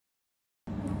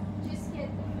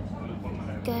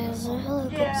Guys, our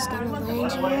helicopter's gonna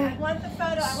land here. I want the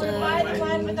photo. I want to buy the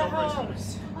one with the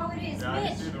hose. Oh, it is.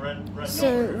 Mitch. So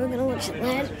we're gonna watch it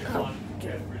land. Oh.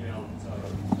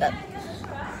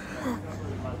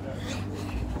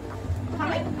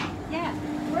 Coming? Yeah.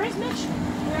 Where is Mitch?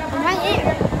 I'm right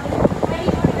here.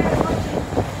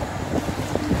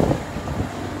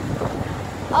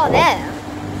 Oh, there.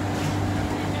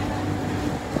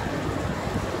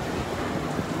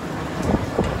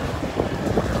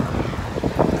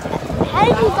 How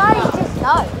did you guys just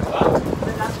know?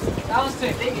 That was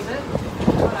too big, is it?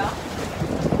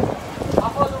 I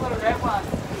thought there was a red one.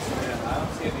 Yeah, I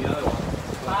don't see the other one.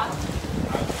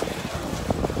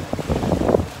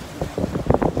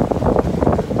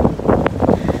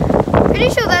 Pretty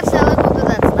sure that's the helicopter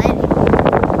that's landing.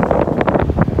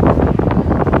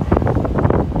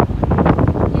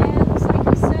 Yeah, looks like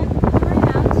he's circling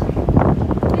around.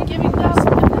 They're giving us the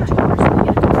tour so we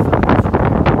get a good photo.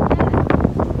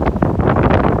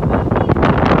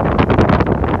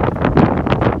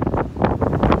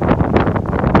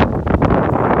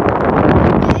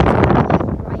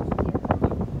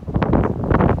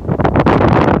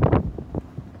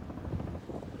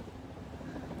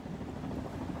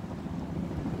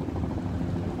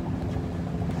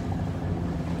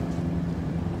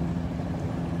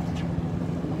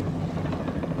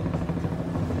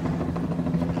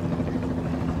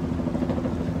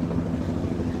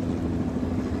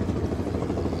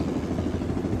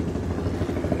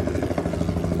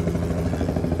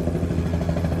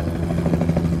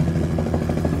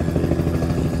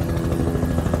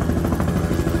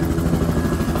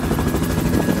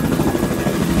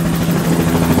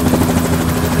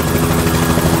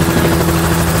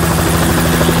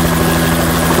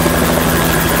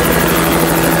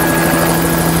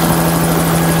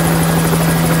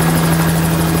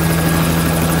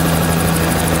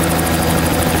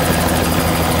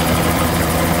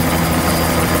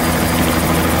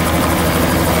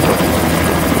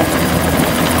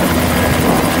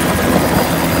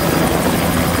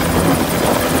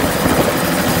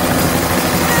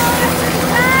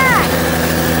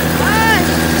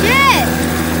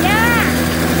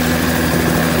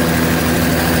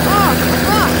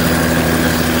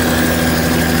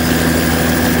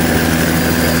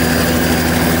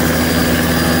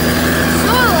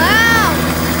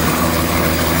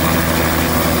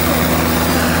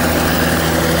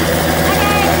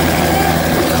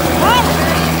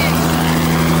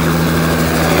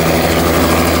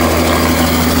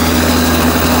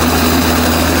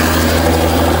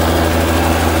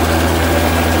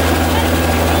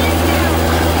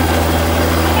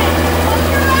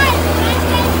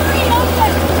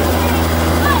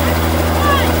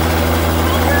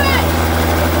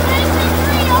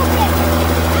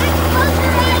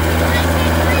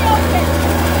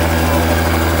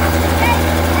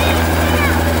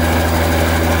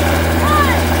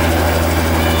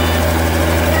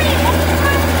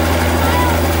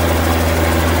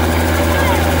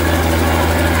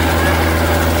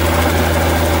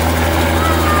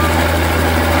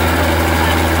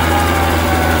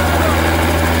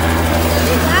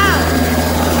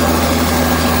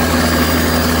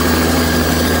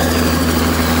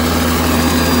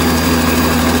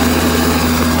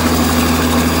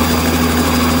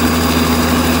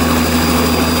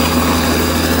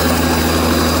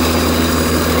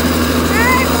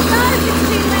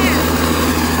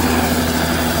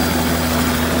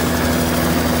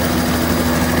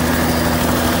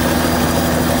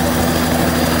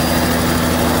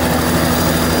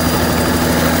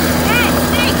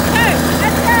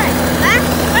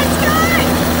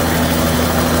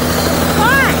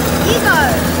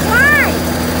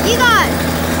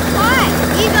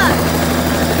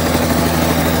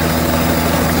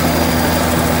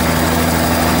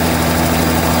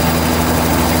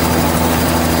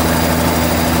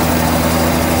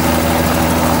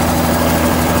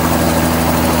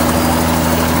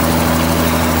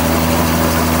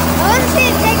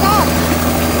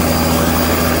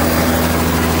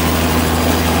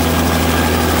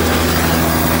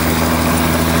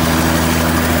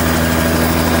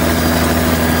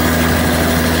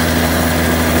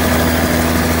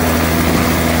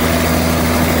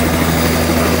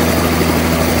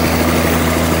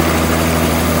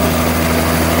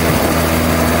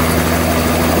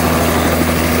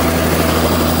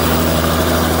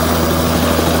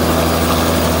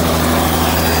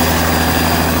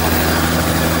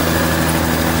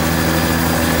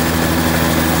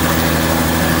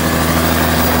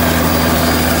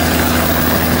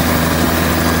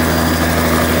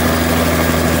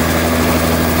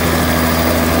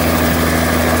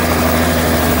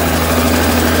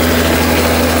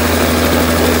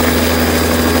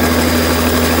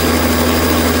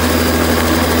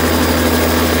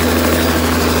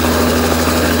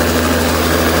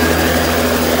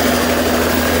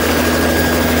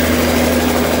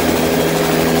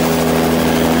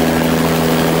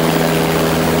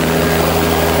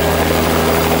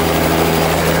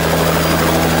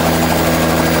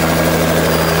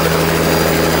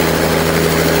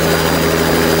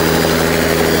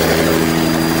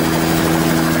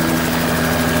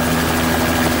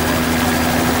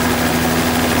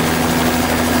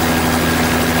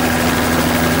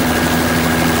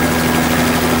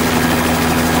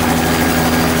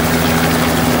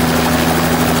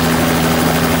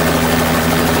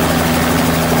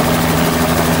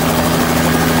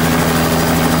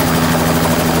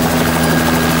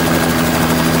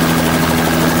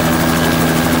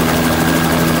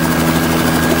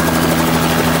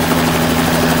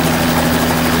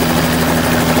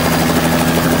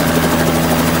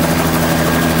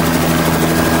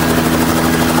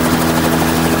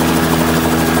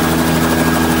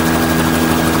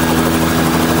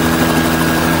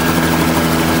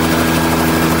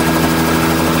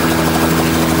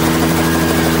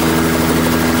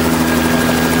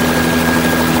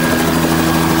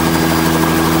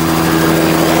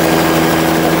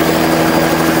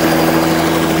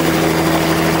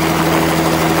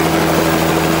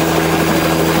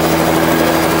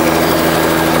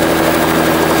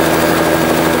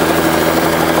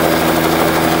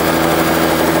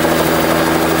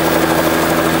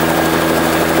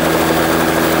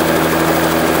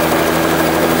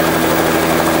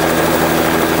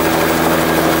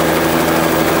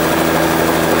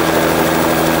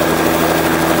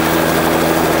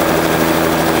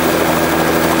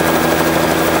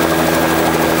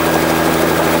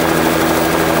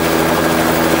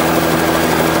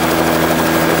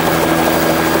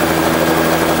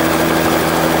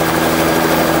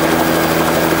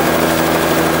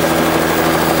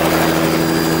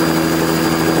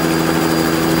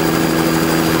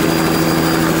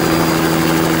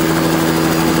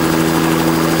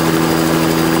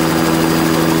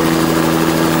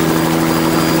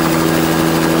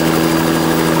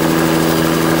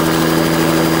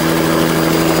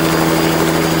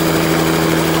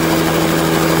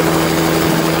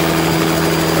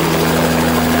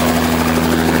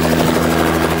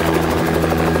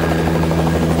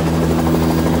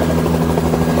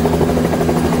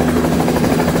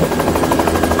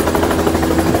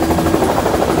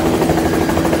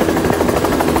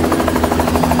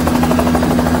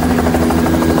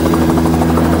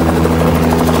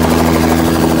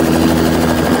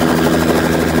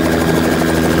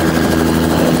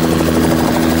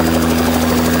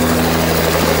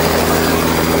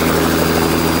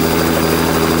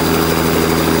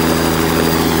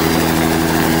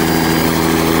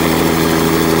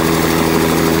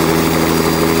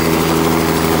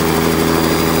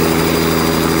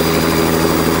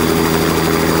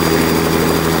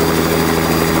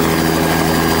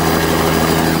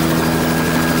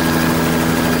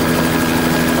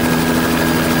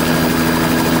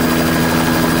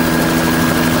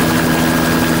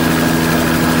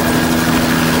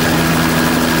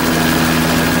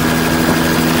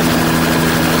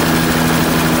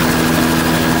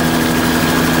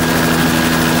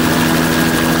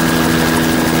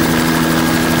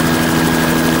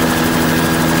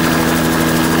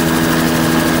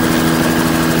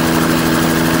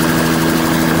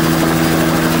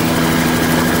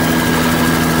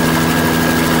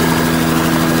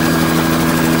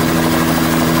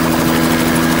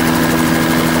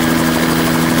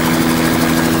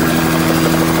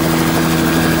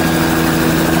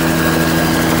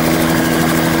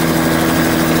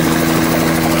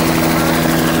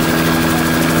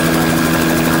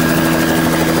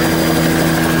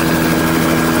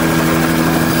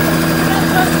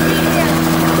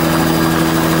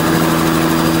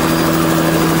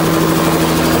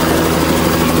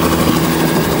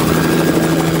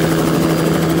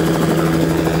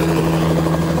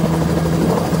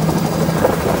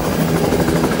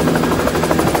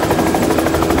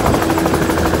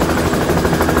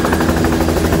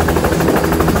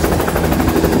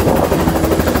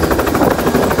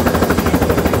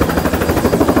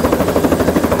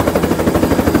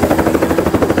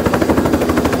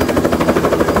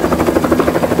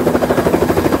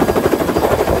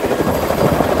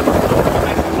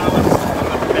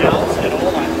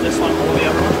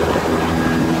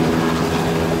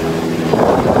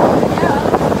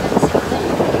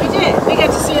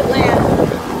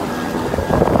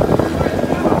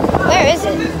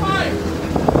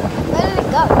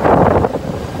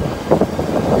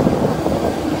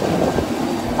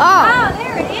 Oh,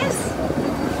 there it is.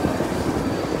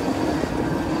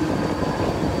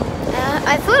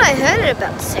 I thought I heard it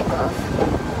about to take off.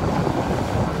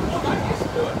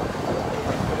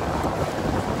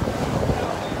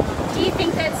 Do you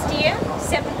think that's dear?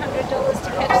 $700 to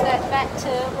catch that back to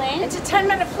land? It's a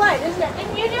 10-minute flight, isn't it?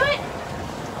 Didn't you do it?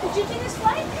 Did you do this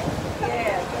flight?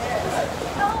 Yeah.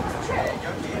 How long was the trip?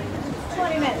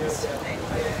 20 minutes.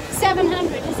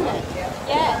 700, isn't it?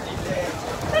 Yeah.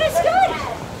 But it's good.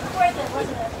 Worth it,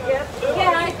 wasn't it? Yep.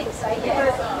 Yeah, I think so, yeah.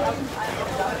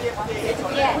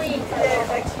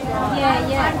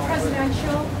 Yeah, I'm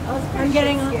presidential. I'm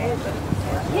getting on.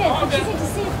 Yeah, but you get to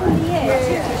see it from the air,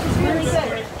 too, which is really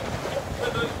good.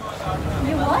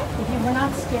 You what? If you were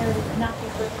not scared, it would not be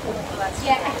good for you.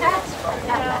 Yeah,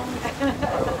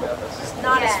 It's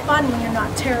not as fun when you're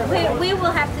not terrified. we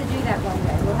will have to do that one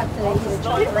day. We'll have to either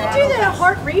drive Did we around do or that at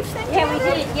Heart Reef thing? Yeah, we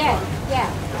did. Yeah.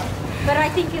 But I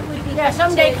think it would be Yeah, good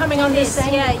someday to coming do on this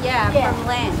thing. Yeah, from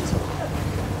land.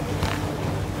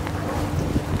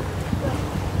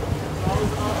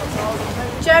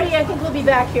 Jody, I think we'll be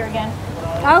back here again.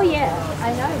 Oh yeah,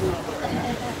 I know.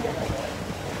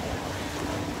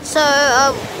 So,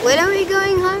 when are we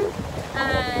going home?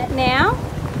 Now?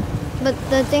 But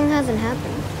the thing hasn't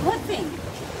happened. What thing?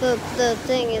 The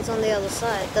thing is on the other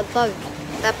side. The boat.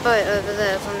 That boat over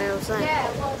there is on the other side.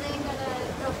 Yeah, well they're gonna,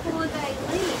 before they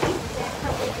leave, they're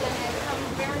probably gonna come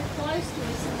very close to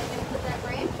us and they're gonna put that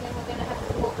ramp and then we're gonna have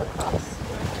to walk across.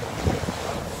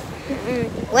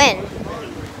 When?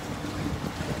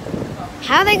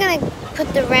 How are they gonna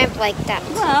put the ramp like that?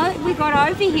 Well, we got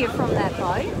over here from that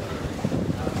boat.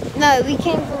 No, we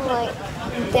came from like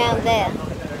down there.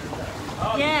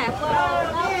 Yeah,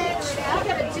 well, I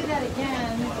gotta do that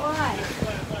again. why?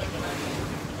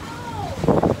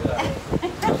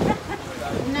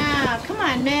 Nah, come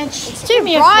on, Mitch. It's too Do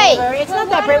me a bright. favor. It's Well, not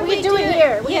that why bright. don't We we can do do it it?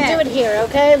 here. We Yeah. can do it here,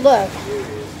 okay? Look.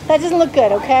 That doesn't look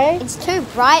good, okay? It's too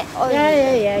bright over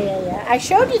Yeah. I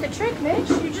showed you the trick, Mitch.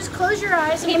 You just close your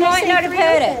eyes and He when I might say not have three,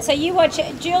 heard open. it. So you watch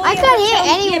it. Julia, I can't hear tell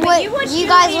me- any yeah, of but what watch you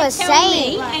guys Julia were tell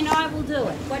saying. me, and I will do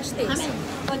it. Watch this.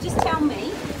 Well, just tell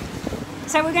me.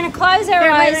 So we're going to close our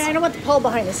Here, eyes. wait, I don't want the pole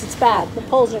behind us. It's bad. The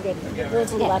poles are good. Go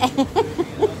to the left.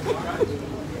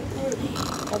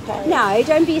 Okay. No,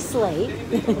 don't be asleep.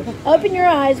 Open your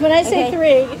eyes. When I say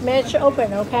Okay. 3, Mitch,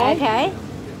 open, okay? Okay.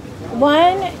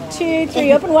 1, 2,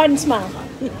 3. Open wide and smile.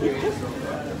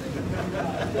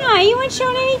 No, you weren't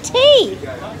showing any teeth.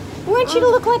 We want you to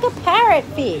look like a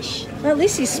parrotfish. Well, at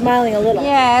least he's smiling a little.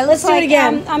 Yeah, it Let's looks do like it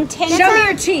again. I'm 10. Show me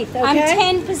your teeth, okay? I'm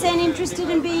 10% interested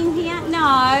in being here.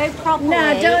 No, properly.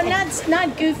 No, don't,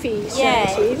 not goofy. Yeah,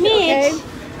 teeth, Mitch. okay?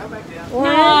 One,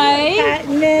 pat,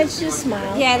 Mitch, just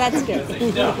smile. Yeah, that's good.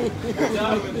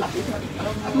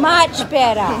 Much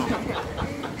better.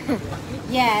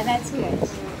 Yeah, that's good.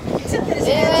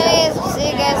 Anyways, see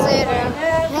you guys later.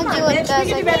 Hope you Mitch, we guys can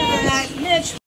do like better than that. Mitch.